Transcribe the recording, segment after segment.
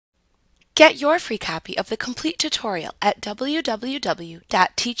Get your free copy of the complete tutorial at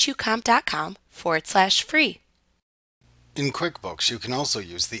www.teachucomp.com/free. In QuickBooks, you can also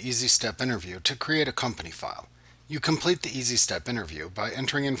use the EasyStep interview to create a company file. You complete the EasyStep interview by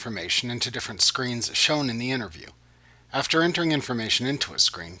entering information into different screens shown in the interview. After entering information into a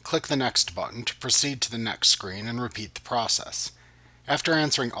screen, click the Next button to proceed to the next screen and repeat the process. After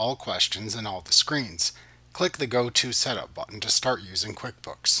answering all questions in all the screens, click the Go To Setup button to start using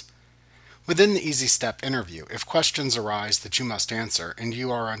QuickBooks. Within the EasyStep interview, if questions arise that you must answer and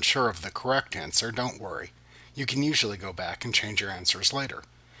you are unsure of the correct answer, don't worry. You can usually go back and change your answers later.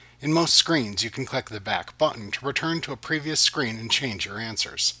 In most screens, you can click the Back button to return to a previous screen and change your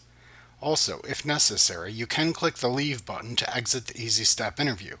answers. Also, if necessary, you can click the Leave button to exit the EasyStep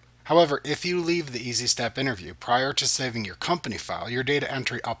interview. However, if you leave the EasyStep interview prior to saving your company file, your data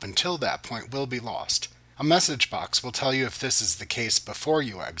entry up until that point will be lost. A message box will tell you if this is the case before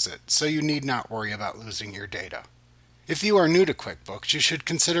you exit, so you need not worry about losing your data. If you are new to QuickBooks, you should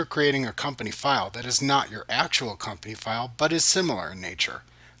consider creating a company file that is not your actual company file, but is similar in nature,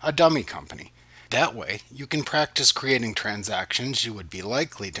 a dummy company. That way, you can practice creating transactions you would be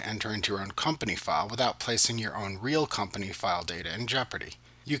likely to enter into your own company file without placing your own real company file data in jeopardy.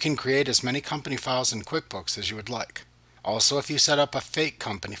 You can create as many company files in QuickBooks as you would like. Also, if you set up a fake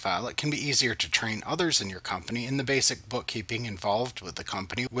company file, it can be easier to train others in your company in the basic bookkeeping involved with the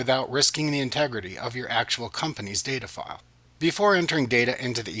company without risking the integrity of your actual company's data file. Before entering data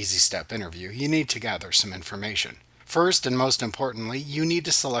into the EasyStep interview, you need to gather some information. First, and most importantly, you need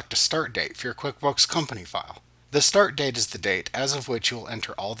to select a start date for your QuickBooks company file. The start date is the date as of which you will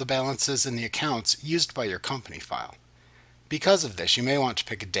enter all the balances in the accounts used by your company file. Because of this, you may want to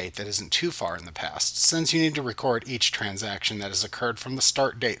pick a date that isn't too far in the past, since you need to record each transaction that has occurred from the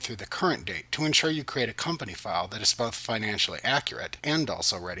start date through the current date to ensure you create a company file that is both financially accurate and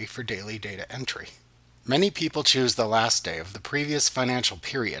also ready for daily data entry. Many people choose the last day of the previous financial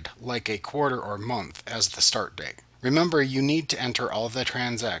period, like a quarter or month, as the start date. Remember, you need to enter all of the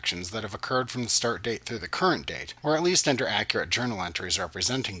transactions that have occurred from the start date through the current date, or at least enter accurate journal entries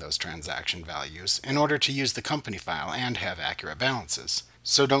representing those transaction values, in order to use the company file and have accurate balances.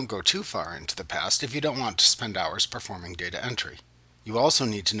 So don't go too far into the past if you don't want to spend hours performing data entry. You also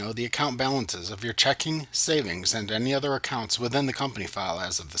need to know the account balances of your checking, savings, and any other accounts within the company file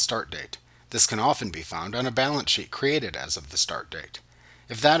as of the start date. This can often be found on a balance sheet created as of the start date.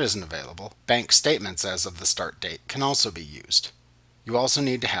 If that isn't available, bank statements as of the start date can also be used. You also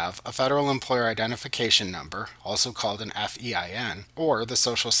need to have a Federal Employer Identification Number, also called an FEIN, or the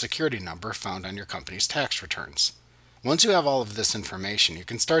Social Security number found on your company's tax returns. Once you have all of this information, you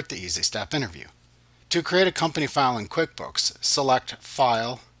can start the EasyStep interview. To create a company file in QuickBooks, select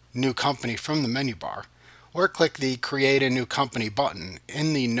File, New Company from the menu bar, or click the Create a New Company button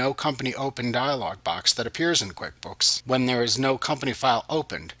in the No Company Open dialog box that appears in QuickBooks when there is no company file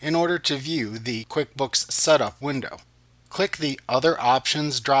opened in order to view the QuickBooks Setup window. Click the Other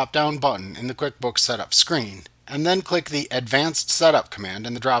Options drop-down button in the QuickBooks Setup screen, and then click the Advanced Setup command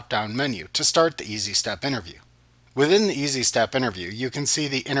in the drop-down menu to start the EasyStep interview. Within the EasyStep interview, you can see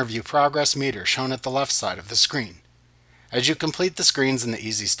the interview progress meter shown at the left side of the screen. As you complete the screens in the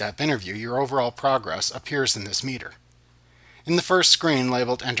EasyStep interview, your overall progress appears in this meter. In the first screen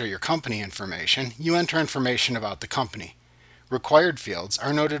labeled Enter Your Company Information, you enter information about the company. Required fields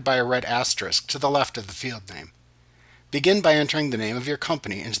are noted by a red asterisk to the left of the field name. Begin by entering the name of your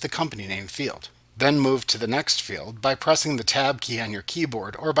company into the company name field. Then move to the next field by pressing the Tab key on your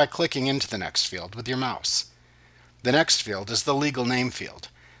keyboard or by clicking into the next field with your mouse. The next field is the legal name field.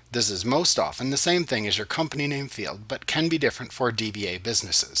 This is most often the same thing as your company name field, but can be different for DBA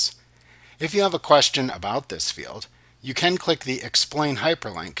businesses. If you have a question about this field, you can click the Explain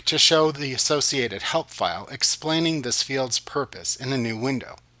hyperlink to show the associated help file explaining this field's purpose in a new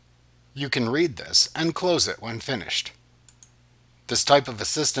window. You can read this and close it when finished. This type of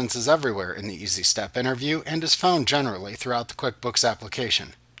assistance is everywhere in the EasyStep interview and is found generally throughout the QuickBooks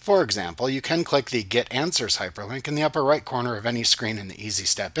application. For example, you can click the Get Answers hyperlink in the upper right corner of any screen in the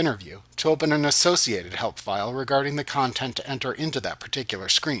EasyStep interview to open an associated help file regarding the content to enter into that particular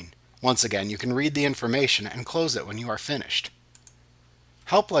screen. Once again, you can read the information and close it when you are finished.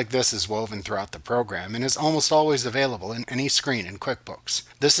 Help like this is woven throughout the program and is almost always available in any screen in QuickBooks.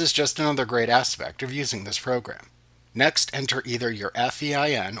 This is just another great aspect of using this program. Next, enter either your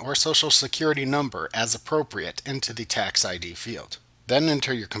FEIN or Social Security number as appropriate into the Tax ID field. Then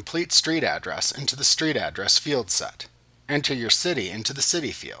enter your complete street address into the street address field set. Enter your city into the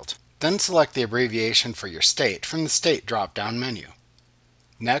city field. Then select the abbreviation for your state from the state drop-down menu.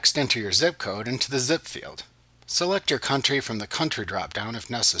 Next, enter your zip code into the zip field. Select your country from the country drop-down if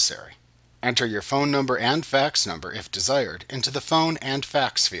necessary. Enter your phone number and fax number, if desired, into the phone and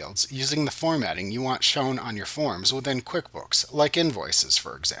fax fields using the formatting you want shown on your forms within QuickBooks, like invoices,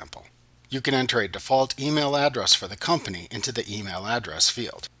 for example. You can enter a default email address for the company into the email address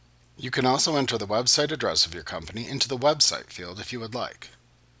field. You can also enter the website address of your company into the website field if you would like.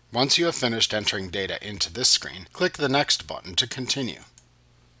 Once you have finished entering data into this screen, click the Next button to continue.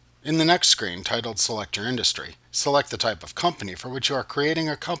 In the next screen, titled Select Your Industry, select the type of company for which you are creating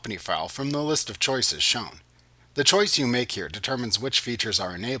a company file from the list of choices shown. The choice you make here determines which features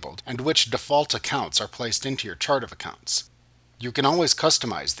are enabled and which default accounts are placed into your chart of accounts. You can always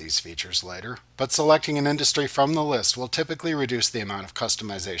customize these features later, but selecting an industry from the list will typically reduce the amount of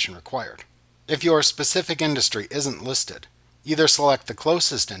customization required. If your specific industry isn't listed, either select the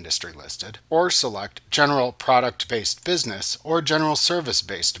closest industry listed, or select General Product-Based Business or General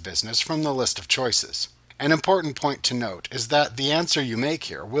Service-Based Business from the list of choices. An important point to note is that the answer you make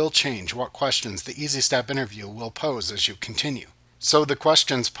here will change what questions the EasyStep interview will pose as you continue. So the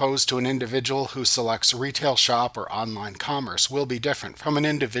questions posed to an individual who selects retail shop or online commerce will be different from an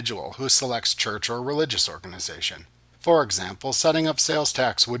individual who selects church or religious organization. For example, setting up sales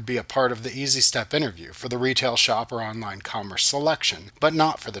tax would be a part of the EasyStep interview for the retail shop or online commerce selection, but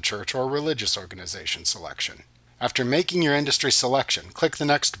not for the church or religious organization selection. After making your industry selection, click the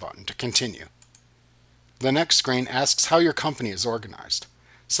Next button to continue. The next screen asks how your company is organized.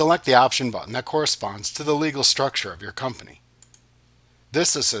 Select the option button that corresponds to the legal structure of your company.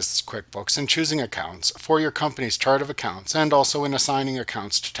 This assists QuickBooks in choosing accounts for your company's chart of accounts and also in assigning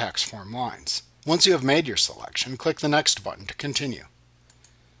accounts to tax form lines. Once you have made your selection, click the Next button to continue.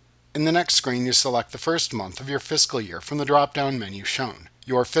 In the next screen, you select the first month of your fiscal year from the drop-down menu shown.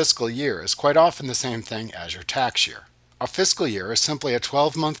 Your fiscal year is quite often the same thing as your tax year. A fiscal year is simply a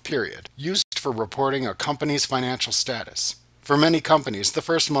 12-month period used for reporting a company's financial status. For many companies, the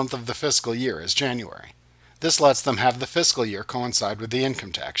first month of the fiscal year is January. This lets them have the fiscal year coincide with the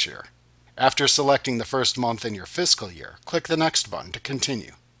income tax year. After selecting the first month in your fiscal year, click the Next button to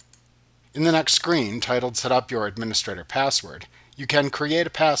continue. In the next screen, titled Set Up Your Administrator Password, you can create a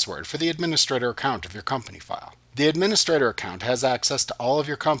password for the administrator account of your company file. The administrator account has access to all of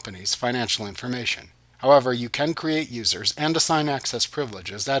your company's financial information. However, you can create users and assign access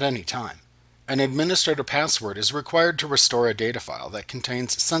privileges at any time. An administrator password is required to restore a data file that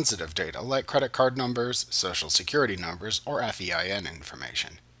contains sensitive data like credit card numbers, social security numbers, or FEIN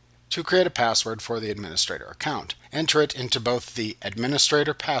information. To create a password for the administrator account, enter it into both the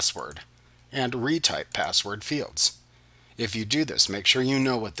administrator password and retype password fields. If you do this, make sure you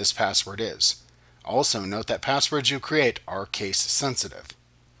know what this password is. Also note that passwords you create are case sensitive.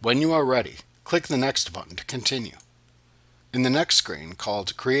 When you are ready, click the Next button to continue. In the next screen,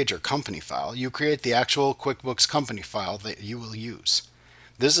 called Create Your Company File, you create the actual QuickBooks company file that you will use.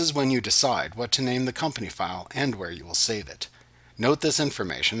 This is when you decide what to name the company file and where you will save it. Note this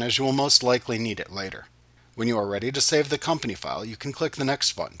information as you will most likely need it later. When you are ready to save the company file, you can click the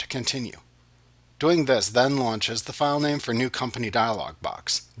Next button to continue. Doing this then launches the File Name for New Company dialog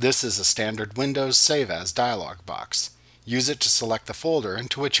box. This is a standard Windows Save As dialog box. Use it to select the folder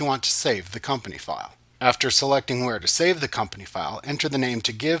into which you want to save the company file. After selecting where to save the company file, enter the name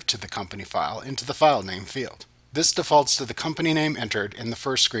to give to the company file into the File Name field. This defaults to the company name entered in the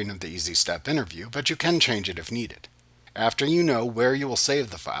first screen of the EasyStep interview, but you can change it if needed. After you know where you will save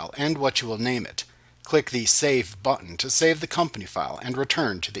the file and what you will name it, click the Save button to save the company file and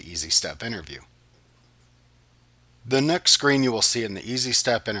return to the EasyStep interview. The next screen you will see in the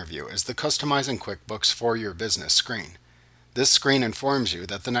EasyStep interview is the Customizing QuickBooks for Your Business screen. This screen informs you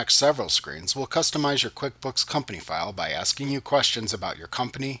that the next several screens will customize your QuickBooks company file by asking you questions about your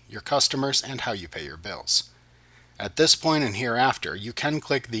company, your customers, and how you pay your bills. At this point and hereafter, you can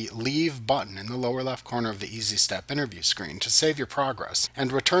click the Leave button in the lower left corner of the EasyStep interview screen to save your progress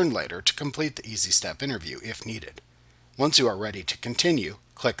and return later to complete the EasyStep interview if needed. Once you are ready to continue,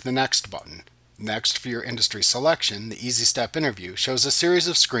 click the Next button. Next, for your industry selection, the EasyStep interview shows a series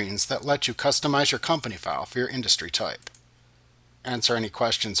of screens that let you customize your company file for your industry type. Answer any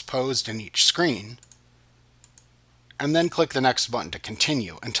questions posed in each screen, and then click the Next button to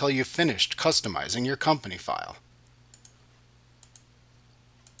continue until you've finished customizing your company file.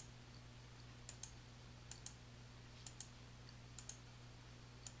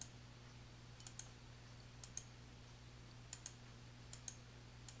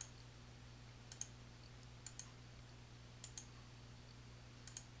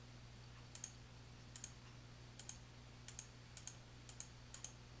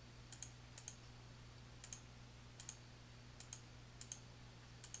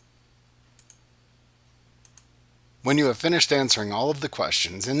 When you have finished answering all of the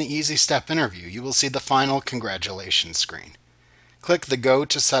questions in the EasyStep interview, you will see the final congratulations screen. Click the Go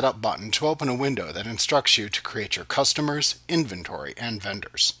to Setup button to open a window that instructs you to create your customers, inventory, and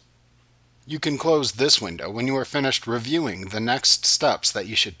vendors. You can close this window when you are finished reviewing the next steps that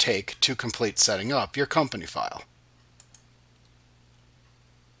you should take to complete setting up your company file.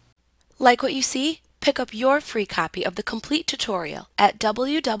 Like what you see? Pick up your free copy of the complete tutorial at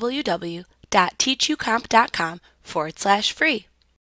www.teachucomp.com/free.